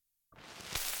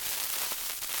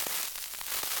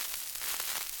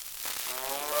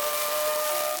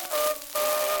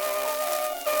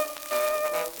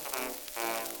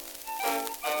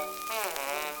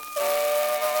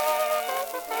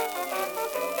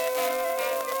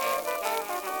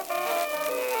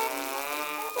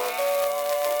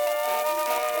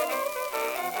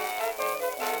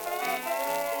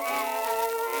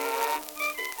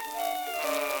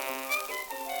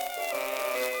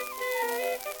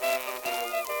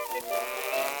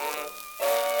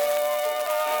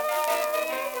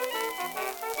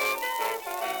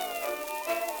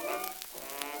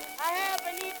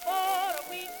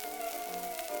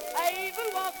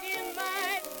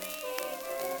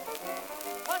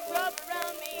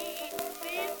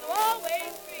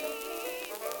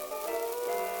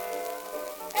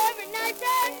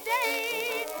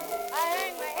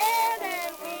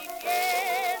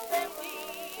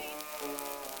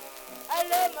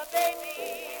my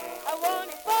baby, I want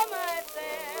it for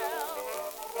myself.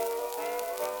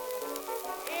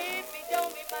 If he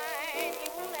don't be mine, he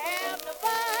won't have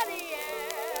nobody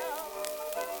else.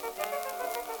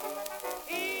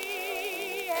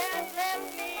 He has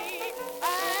left me,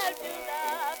 I'll do the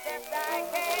best I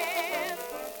can.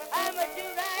 I'ma do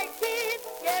like kids,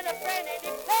 get a friend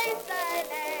any place I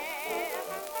land.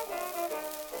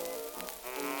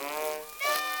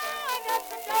 Now I got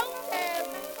the don't have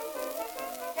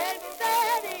can be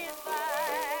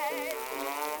satisfied.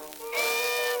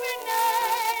 Every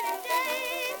night and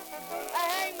day, I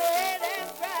hang my head and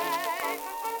cry.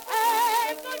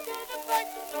 I go to the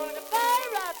function store to buy a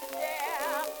rocking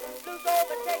chair. Blues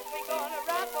overtakes me, gonna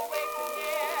rock away from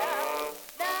here.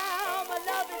 Now my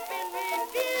love has been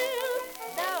refused.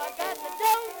 Now I got the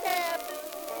don't have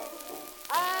blues.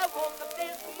 I woke up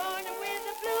this morning with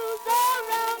the blues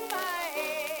around my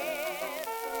head.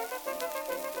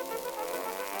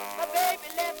 My baby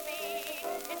left me,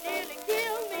 it nearly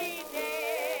killed me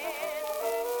dead.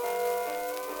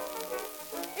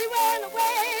 He ran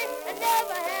away and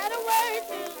never had a word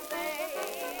to say.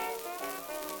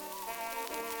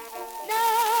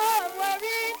 Now I'm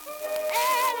worried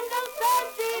and I'm lonesome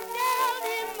deep down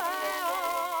in my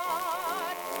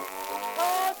heart.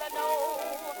 'Cause I know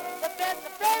the best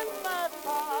of friends must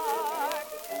part.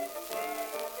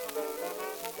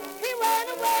 He ran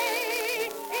away,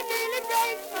 it nearly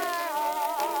breaks my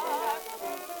heart.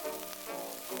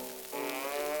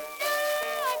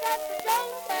 Now I got the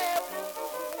don't have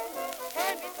blues,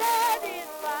 can be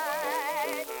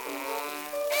satisfied.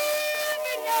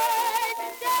 Every night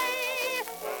and day,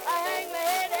 I hang my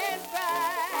head and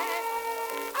cry.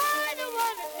 I don't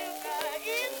want the sugar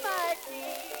in my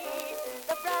tea.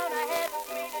 The brown I had was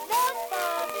sweet enough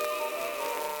for me.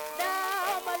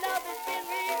 Now my love has been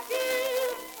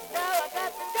refused. Now I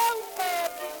got the don't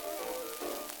have blues.